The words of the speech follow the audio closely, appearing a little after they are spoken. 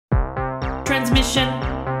Transmission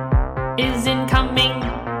is incoming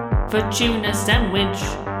for tuna sandwich.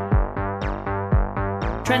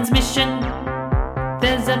 Transmission,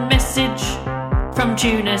 there's a message from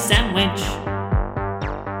tuna sandwich.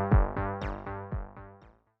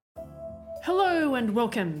 Hello and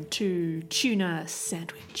welcome to Tuna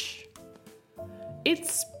Sandwich.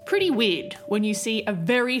 It's pretty weird when you see a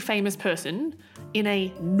very famous person in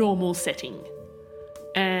a normal setting.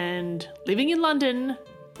 And living in London,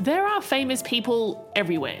 there are famous people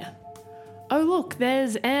everywhere. Oh look,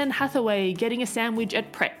 there's Anne Hathaway getting a sandwich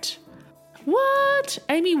at Pret. What?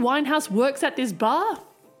 Amy Winehouse works at this bar?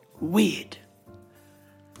 Weird.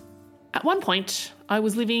 At one point, I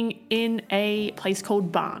was living in a place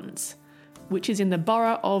called Barnes, which is in the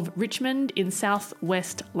borough of Richmond in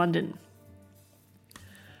southwest London.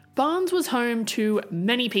 Barnes was home to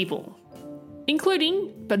many people,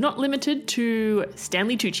 including, but not limited to,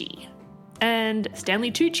 Stanley Tucci. And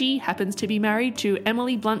Stanley Tucci happens to be married to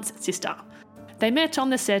Emily Blunt's sister. They met on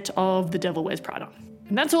the set of The Devil Wears Prada.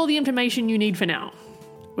 And that's all the information you need for now.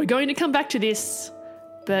 We're going to come back to this,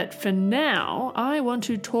 but for now, I want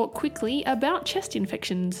to talk quickly about chest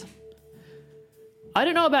infections. I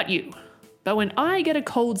don't know about you, but when I get a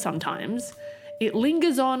cold sometimes, it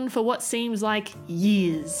lingers on for what seems like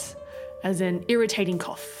years as an irritating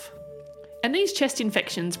cough. And these chest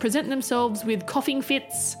infections present themselves with coughing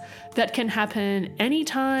fits that can happen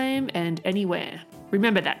anytime and anywhere.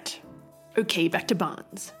 Remember that. Okay, back to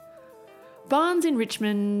Barnes. Barnes in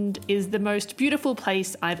Richmond is the most beautiful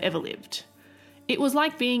place I've ever lived. It was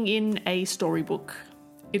like being in a storybook.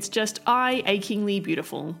 It's just eye-achingly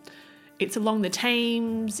beautiful. It's along the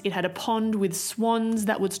Thames. It had a pond with swans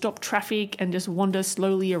that would stop traffic and just wander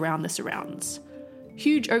slowly around the surrounds.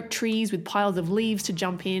 Huge oak trees with piles of leaves to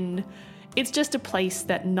jump in. It's just a place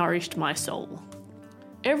that nourished my soul.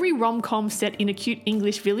 Every rom-com set in a cute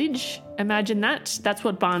English village, imagine that, that's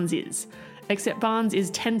what Barnes is. Except Barnes is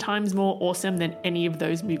 10 times more awesome than any of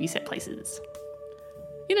those movie set places.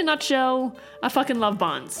 In a nutshell, I fucking love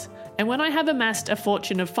Barnes. And when I have amassed a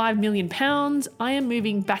fortune of £5 million, I am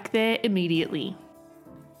moving back there immediately.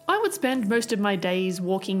 I would spend most of my days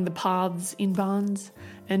walking the paths in Barnes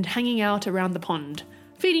and hanging out around the pond,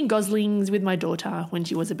 feeding goslings with my daughter when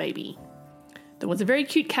she was a baby. There was a very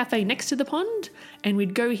cute cafe next to the pond, and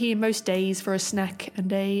we'd go here most days for a snack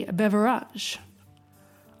and a beverage.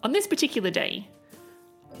 On this particular day,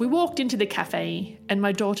 we walked into the cafe and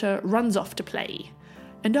my daughter runs off to play,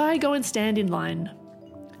 and I go and stand in line.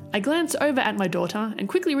 I glance over at my daughter and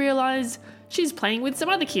quickly realise she's playing with some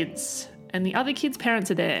other kids, and the other kids' parents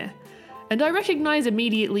are there. And I recognise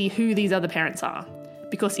immediately who these other parents are,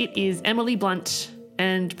 because it is Emily Blunt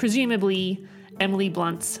and presumably Emily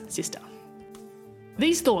Blunt's sister.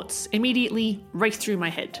 These thoughts immediately race through my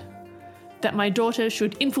head. That my daughter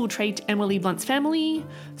should infiltrate Emily Blunt's family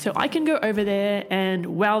so I can go over there and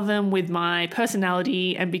wow them with my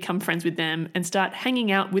personality and become friends with them and start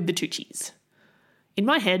hanging out with the Tuccis. In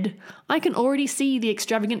my head, I can already see the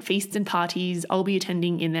extravagant feasts and parties I'll be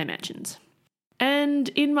attending in their mansions. And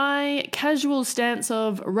in my casual stance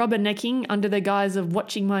of rubbernecking under the guise of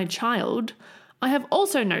watching my child, I have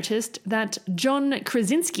also noticed that John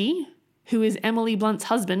Krasinski, who is Emily Blunt's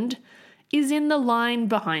husband, is in the line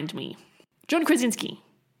behind me. John Krasinski,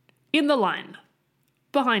 in the line,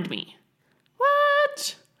 behind me.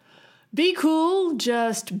 What? Be cool,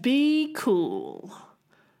 just be cool.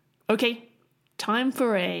 Okay, time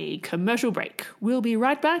for a commercial break. We'll be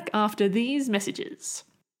right back after these messages.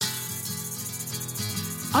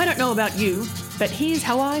 I don't know about you, but here's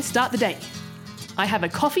how I start the day. I have a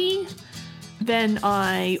coffee. Then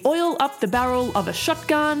I oil up the barrel of a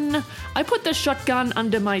shotgun, I put the shotgun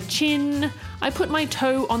under my chin, I put my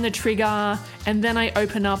toe on the trigger, and then I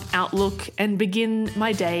open up Outlook and begin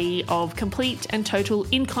my day of complete and total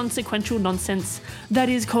inconsequential nonsense that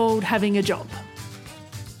is called having a job.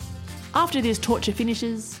 After this torture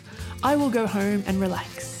finishes, I will go home and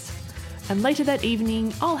relax. And later that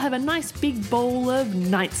evening, I'll have a nice big bowl of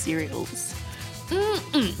night cereals.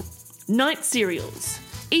 Night cereals.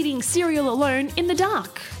 Eating cereal alone in the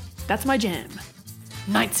dark. That's my jam.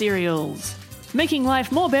 Night cereals. Making life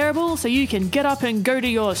more bearable so you can get up and go to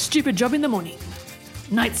your stupid job in the morning.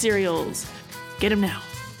 Night cereals. Get them now.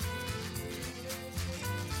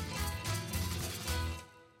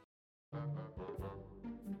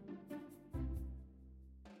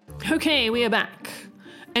 Okay, we are back.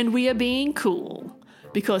 And we are being cool.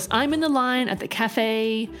 Because I'm in the line at the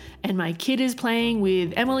cafe and my kid is playing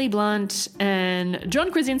with Emily Blunt and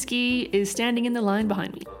John Krasinski is standing in the line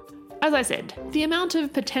behind me. As I said, the amount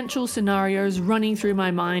of potential scenarios running through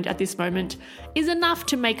my mind at this moment is enough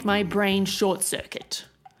to make my brain short circuit.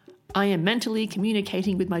 I am mentally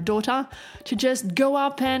communicating with my daughter to just go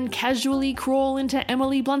up and casually crawl into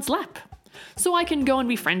Emily Blunt's lap, so I can go and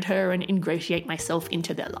befriend her and ingratiate myself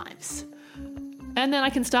into their lives. And then I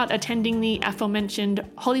can start attending the aforementioned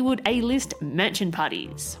Hollywood A-list mansion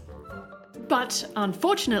parties. But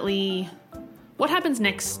unfortunately, what happens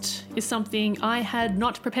next is something I had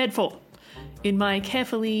not prepared for in my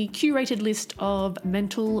carefully curated list of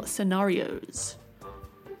mental scenarios.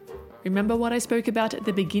 Remember what I spoke about at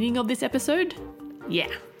the beginning of this episode? Yeah,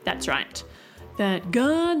 that's right. That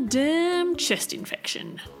goddamn chest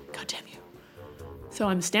infection. Goddamn you. So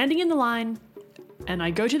I'm standing in the line and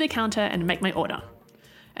I go to the counter and make my order.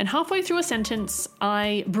 And halfway through a sentence,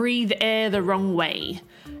 I breathe air the wrong way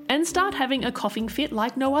and start having a coughing fit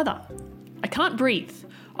like no other. I can't breathe.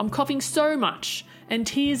 I'm coughing so much and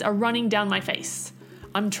tears are running down my face.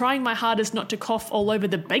 I'm trying my hardest not to cough all over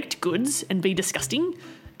the baked goods and be disgusting,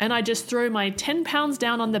 and I just throw my £10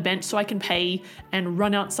 down on the bench so I can pay and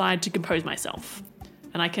run outside to compose myself.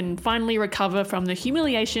 And I can finally recover from the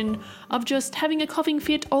humiliation of just having a coughing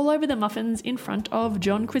fit all over the muffins in front of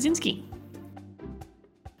John Krasinski.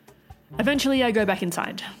 Eventually I go back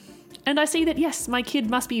inside, and I see that yes, my kid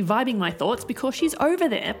must be vibing my thoughts because she's over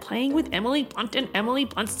there playing with Emily Blunt and Emily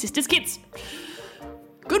Blunt's sister's kids.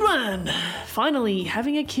 Good one! Finally,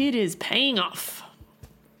 having a kid is paying off.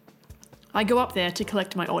 I go up there to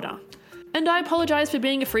collect my order, and I apologise for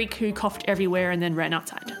being a freak who coughed everywhere and then ran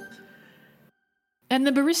outside. And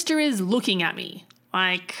the barista is looking at me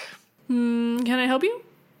like, can I help you?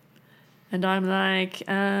 And I'm like,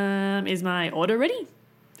 is my order ready?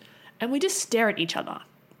 And we just stare at each other,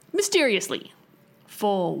 mysteriously,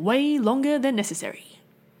 for way longer than necessary.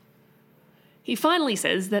 He finally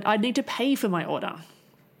says that I'd need to pay for my order.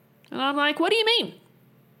 And I'm like, what do you mean?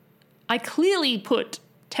 I clearly put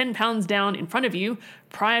 £10 down in front of you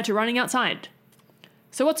prior to running outside.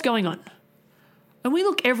 So what's going on? And we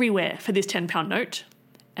look everywhere for this £10 note,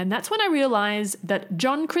 and that's when I realise that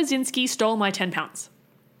John Krasinski stole my £10.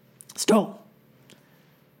 Stole.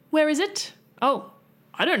 Where is it? Oh,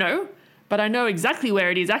 I don't know, but I know exactly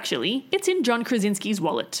where it is actually. It's in John Krasinski's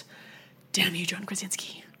wallet. Damn you, John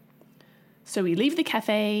Krasinski. So we leave the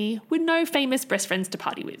cafe with no famous best friends to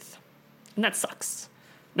party with. And that sucks.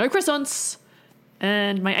 No croissants,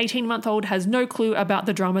 and my 18-month-old has no clue about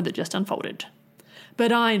the drama that just unfolded.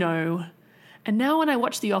 But I know. And now when I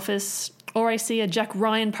watch The Office, or I see a Jack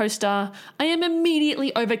Ryan poster, I am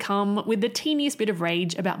immediately overcome with the teeniest bit of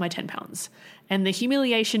rage about my £10 and the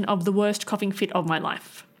humiliation of the worst coughing fit of my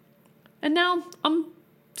life. And now, I'm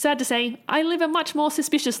sad to say, I live a much more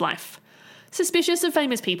suspicious life. Suspicious of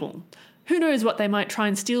famous people. Who knows what they might try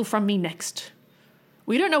and steal from me next?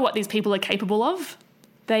 We don't know what these people are capable of.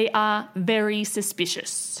 They are very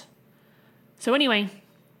suspicious. So anyway,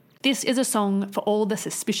 this is a song for all the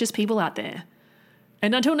suspicious people out there.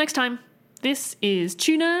 And until next time, this is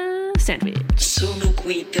Tuna Sandwich. Sono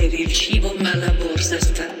qui per il cibo ma la borsa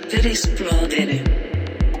sta per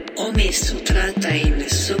esplodere. Ho messo tratta in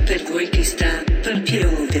esso per voi che sta per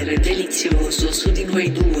piovere delizioso su di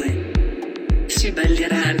noi due. Si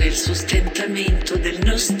ballerà nel sostentamento del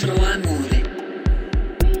nostro amore.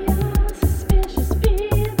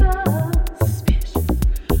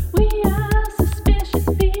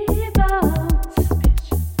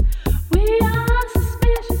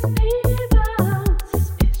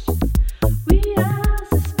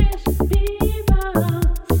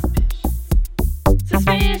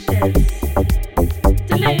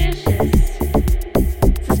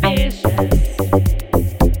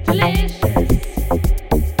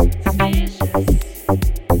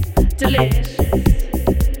 Delicious.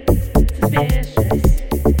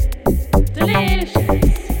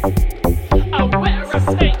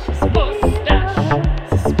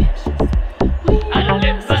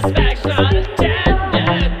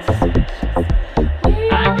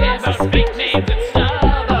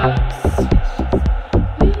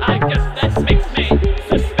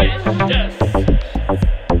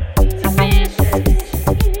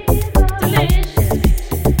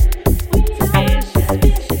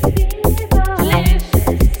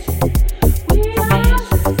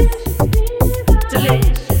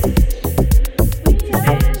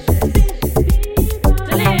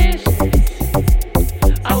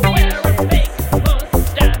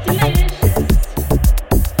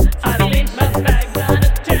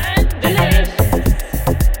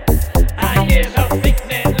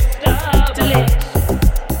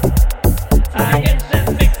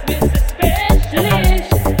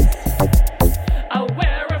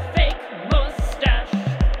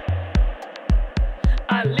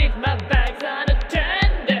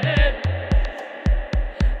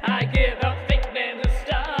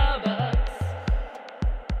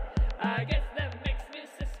 I guess